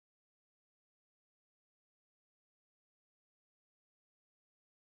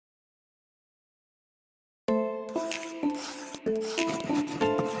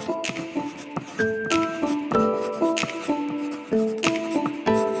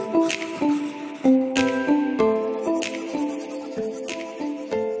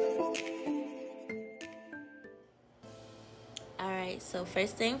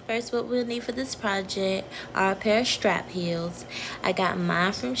first thing first, what we'll need for this project are a pair of strap heels. I got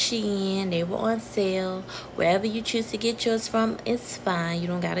mine from Shein. They were on sale. Wherever you choose to get yours from, it's fine. You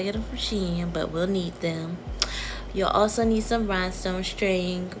don't gotta get them from Shein, but we'll need them. You'll also need some rhinestone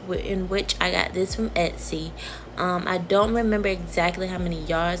string, in which I got this from Etsy. I don't remember exactly how many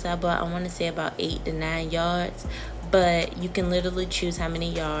yards I bought. I want to say about 8 to 9 yards, but you can literally choose how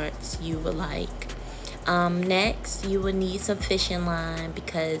many yards you would like. Next, you will need some fishing line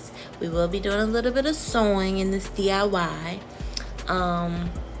because we will be doing a little bit of sewing in this DIY.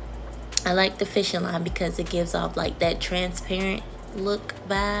 I like the fishing line because it gives off like that transparent look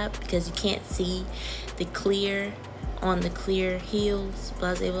vibe, because you can't see the clear on the clear heels,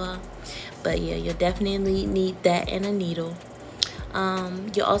 blah blah blah. But yeah, you'll definitely need that and a needle.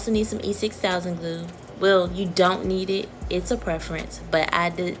 You'll also need some E6000 glue. Well, you don't need it, it's a preference, but I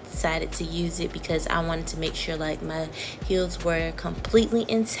decided to use it because I wanted to make sure like my heels were completely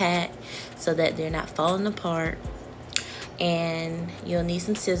intact so that they're not falling apart. And you'll need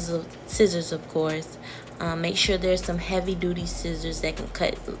some scissors, of course. Make sure there's some heavy duty scissors that can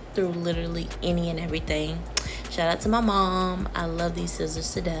cut through literally any and everything. Shout out to my mom, I love these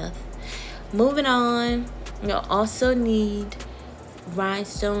scissors to death. Moving on, you'll also need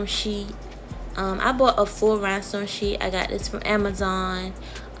rhinestone sheet. I bought a full rhinestone sheet. I got this from Amazon,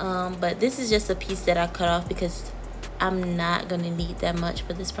 but this is just a piece that I cut off because I'm not gonna need that much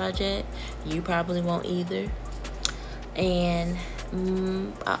for this project. You probably won't either. And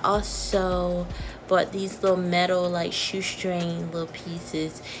I also bought these little metal like shoestring little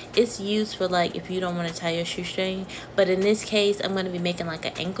pieces. It's used for like if you don't want to tie your shoestring, but in this case I'm going to be making like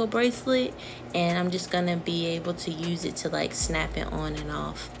an ankle bracelet, and I'm just going to be able to use it to like snap it on and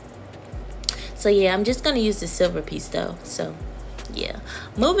off. So yeah, I'm just going to use the silver piece though. So yeah,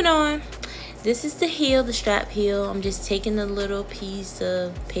 moving on. This is the heel, the strap heel. I'm just taking the little piece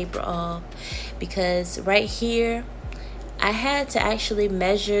of paper off because right here I had to actually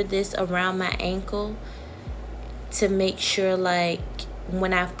measure this around my ankle to make sure like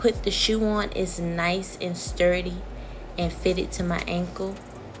when I put the shoe on, it's nice and sturdy and fitted to my ankle.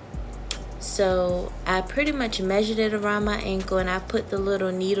 So I pretty much measured it around my ankle, and I put the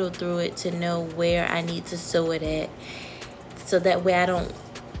little needle through it to know where I need to sew it at, so that way I don't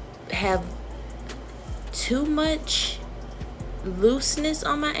have too much looseness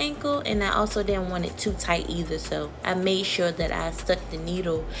on my ankle, and I also didn't want it too tight either. So I made sure that I stuck the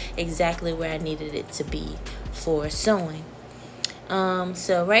needle exactly where I needed it to be for sewing.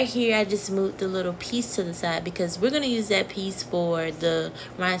 So right here I just moved the little piece to the side because we're going to use that piece for the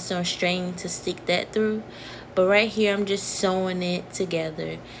rhinestone string to stick that through. But right here I'm just sewing it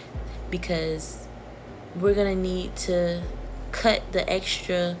together because we're going to need to cut the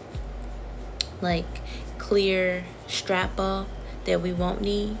extra like clear strap off that we won't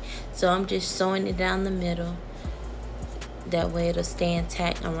need. So I'm just sewing it down the middle. That way it'll stay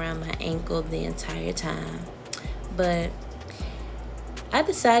intact around my ankle the entire time. But I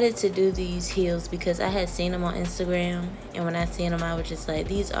decided to do these heels because I had seen them on Instagram, and when I seen them I was just like,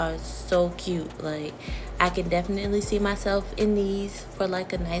 these are so cute. Like I can definitely see myself in these for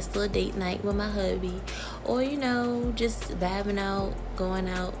like a nice little date night with my hubby, or you know, just vibing out, going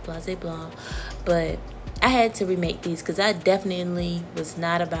out, blah blah blah. But I had to remake these because I definitely was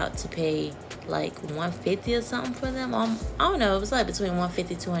not about to pay like $150 or something for them. I don't know, it was like between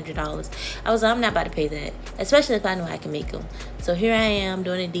 $150–$200. I was like, I'm not about to pay that, especially if I know I can make them. So here I am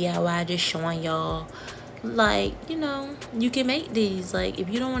doing a DIY, just showing y'all like, you know, you can make these. Like if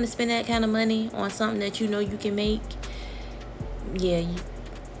you don't want to spend that kind of money on something that you know you can make, yeah,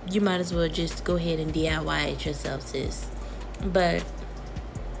 you might as well just go ahead and DIY it yourself, sis. But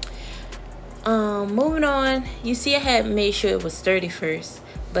moving on, you see I had made sure it was sturdy first,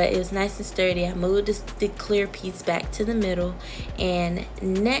 but it was nice and sturdy. I moved the clear piece back to the middle, and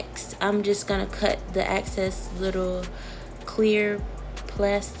next I'm just gonna cut the excess little clear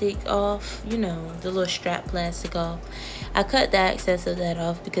plastic off, you know, the little strap plastic off. I cut the excess of that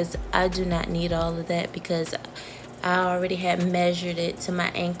off because I do not need all of that, because I already had measured it to my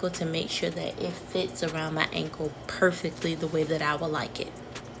ankle to make sure that it fits around my ankle perfectly the way that I would like it.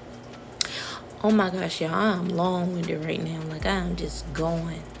 Oh my gosh, y'all, I'm long-winded right now. Like I'm just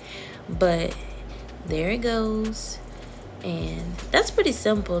going. But there it goes. And that's pretty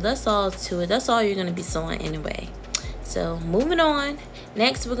simple. That's all to it. That's all you're going to be sewing anyway. So moving on.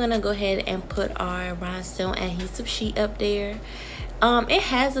 Next, we're going to go ahead and put our rhinestone adhesive sheet up there. It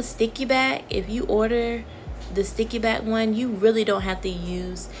has a sticky back. If you order the sticky back one, you really don't have to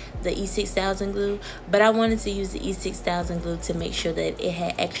use the E6000 glue, but I wanted to use the E6000 glue to make sure that it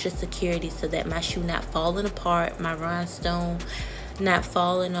had extra security so that my shoe not falling apart, my rhinestone not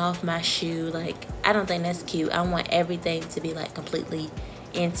falling off my shoe. Like, I don't think that's cute. I want everything to be like completely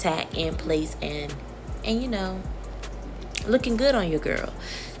intact, in place, and you know, looking good on your girl.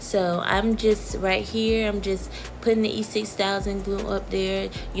 So I'm just right here, I'm just putting the E6000 glue up there.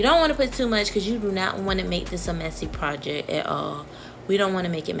 You don't want to put too much because you do not want to make this a messy project at all. We don't want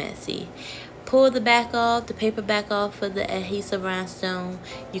to make it messy. Pull the back off, the paper back off for the adhesive rhinestone.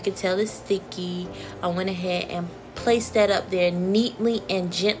 You can tell it's sticky. I went ahead and placed that up there neatly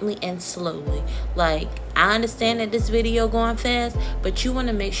and gently and slowly. Like, I understand that this video going fast, but you want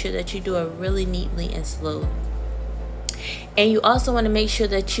to make sure that you do it really neatly and slowly. And you also want to make sure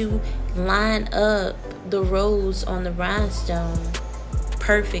that you line up the rows on the rhinestone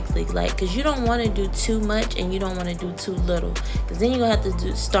perfectly, like, because you don't want to do too much and you don't want to do too little, because then you're gonna have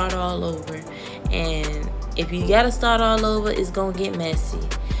to start all over, and if you gotta start all over, it's gonna get messy.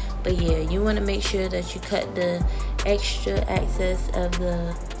 But yeah, you want to make sure that you cut the extra excess of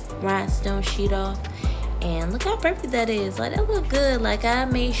the rhinestone sheet off. And look how perfect that is. Like, that look good. Like, I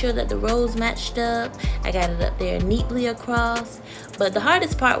made sure that the rows matched up. I got it up there neatly across. But the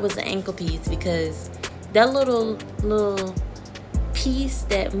hardest part was the ankle piece, because that little piece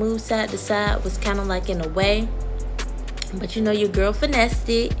that moved side to side was kind of like in the way. But you know, your girl finessed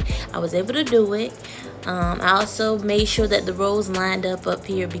it. I was able to do it. I also made sure that the rows lined up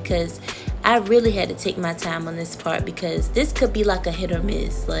here, because I really had to take my time on this part, because this could be like a hit or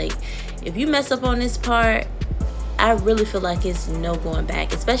miss. Like, if you mess up on this part, I really feel like it's no going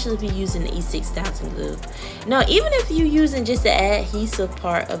back, especially if you're using the E6000 glue. No, even if you're using just the adhesive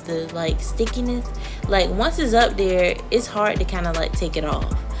part of the like stickiness, like once it's up there, it's hard to kind of like take it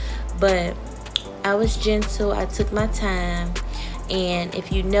off. But I was gentle, I took my time, and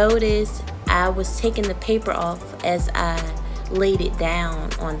if you notice, I was taking the paper off as I laid it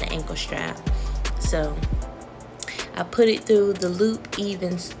down on the ankle strap. So I put it through the loop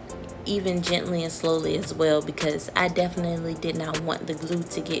even gently and slowly as well, because I definitely did not want the glue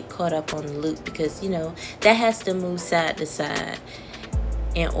to get caught up on the loop, because you know that has to move side to side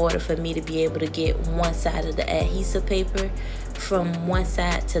in order for me to be able to get one side of the adhesive paper from one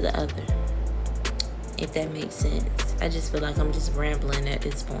side to the other, if that makes sense. I just feel like I'm just rambling at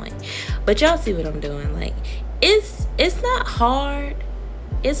this point, but y'all see what I'm doing. Like, it's not hard.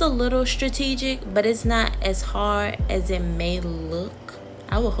 It's a little strategic, but it's not as hard as it may look.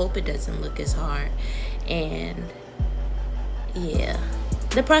 I will hope it doesn't look as hard. And yeah,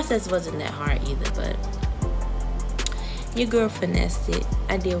 the process wasn't that hard either, but your girl finessed it.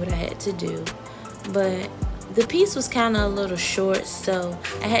 I did what I had to do, but the piece was kind of a little short, so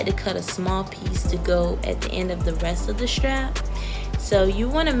I had to cut a small piece to go at the end of the rest of the strap. So you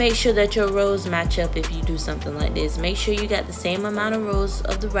want to make sure that your rows match up if you do something like this. Make sure you got the same amount of rows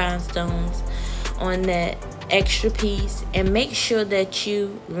of the rhinestones on that extra piece, and make sure that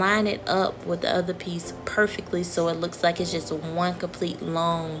you line it up with the other piece perfectly, so it looks like it's just one complete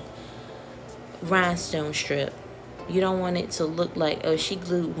long rhinestone strip. You don't want it to look like, oh, she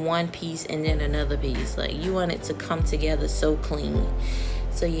glued one piece and then another piece. Like, you want it to come together so clean.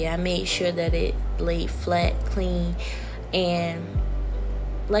 So yeah, I made sure that it laid flat, clean. And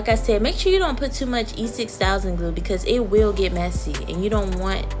like I said, make sure you don't put too much E6000 glue, because it will get messy, and you don't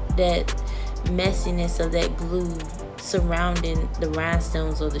want that messiness of that glue surrounding the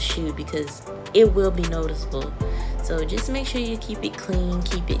rhinestones or the shoe, because it will be noticeable. So just make sure you keep it clean,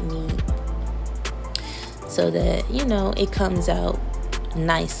 keep it neat, so that you know it comes out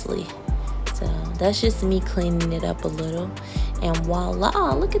nicely. So that's just me cleaning it up a little, and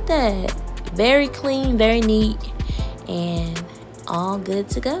voila, look at that. Very clean, very neat, and all good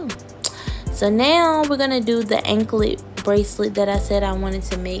to go. So now we're gonna do the anklet bracelet that I said I wanted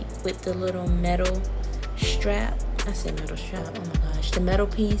to make with the little metal strap. I said metal strap, oh my gosh, the metal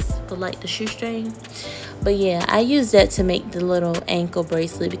piece for like the shoestring. But yeah, I used that to make the little ankle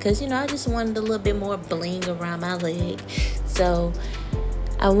bracelet, because you know I just wanted a little bit more bling around my leg. So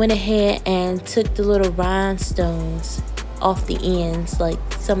I went ahead and took the little rhinestones off the ends, like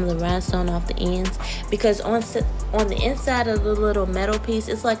some of the rhinestone off the ends, because on the inside of the little metal piece,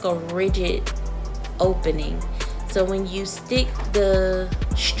 it's like a rigid opening. So when you stick the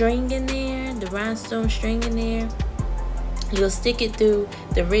string in there, the rhinestone string in there, you'll stick it through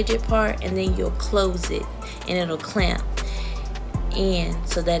the rigid part, and then you'll close it, and it'll clamp in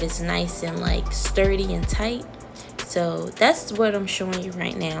so that it's nice and like sturdy and tight. So that's what I'm showing you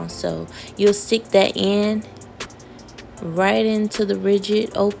right now. So you'll stick that in right into the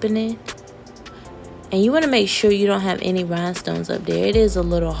rigid opening, and you want to make sure you don't have any rhinestones up there. It is a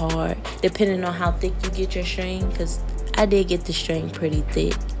little hard depending on how thick you get your string, because I did get the string pretty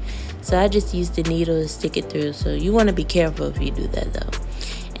thick. So I just used the needle to stick it through. So you want to be careful if you do that though.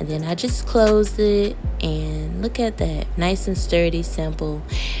 And then I just closed it, and look at that. Nice and sturdy, simple.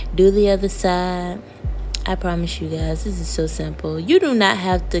 Do the other side. I promise you guys, this is so simple. You do not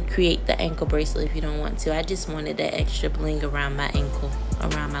have to create the ankle bracelet if you don't want to. I just wanted that extra bling around my ankle,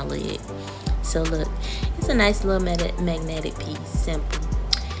 around my leg. So look, it's a nice little magnetic piece, simple.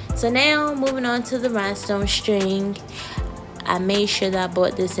 So now moving on to the rhinestone string. I made sure that I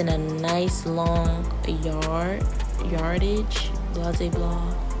bought this in a nice long yardage, blah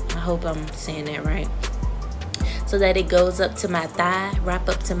blah. I hope I'm saying that right. So that it goes up to my thigh, wrap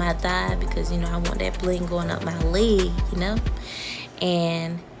up to my thigh, because you know I want that bling going up my leg, you know.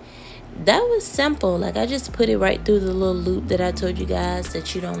 And that was simple. Like I just put it right through the little loop that I told you guys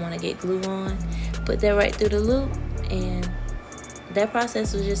that you don't want to get glue on. Put that right through the loop, and that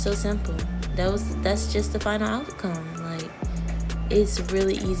process was just so simple. That's just the final outcome. Like, it's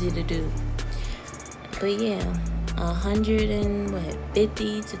really easy to do. But yeah, $150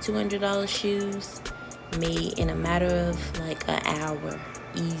 to $200 shoes made in a matter of like an hour,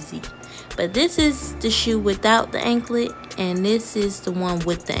 easy. But this is the shoe without the anklet, and this is the one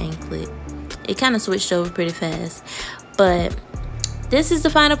with the anklet. It kind of switched over pretty fast, but this is the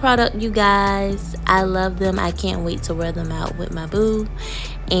final product, you guys. I love them. I can't wait to wear them out with my boo.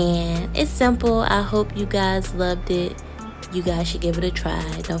 And it's simple. I hope you guys loved it. You guys should give it a try.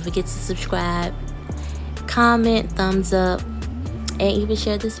 Don't forget to subscribe, comment, thumbs up, and even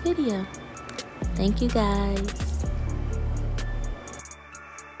share this video. Thank you guys.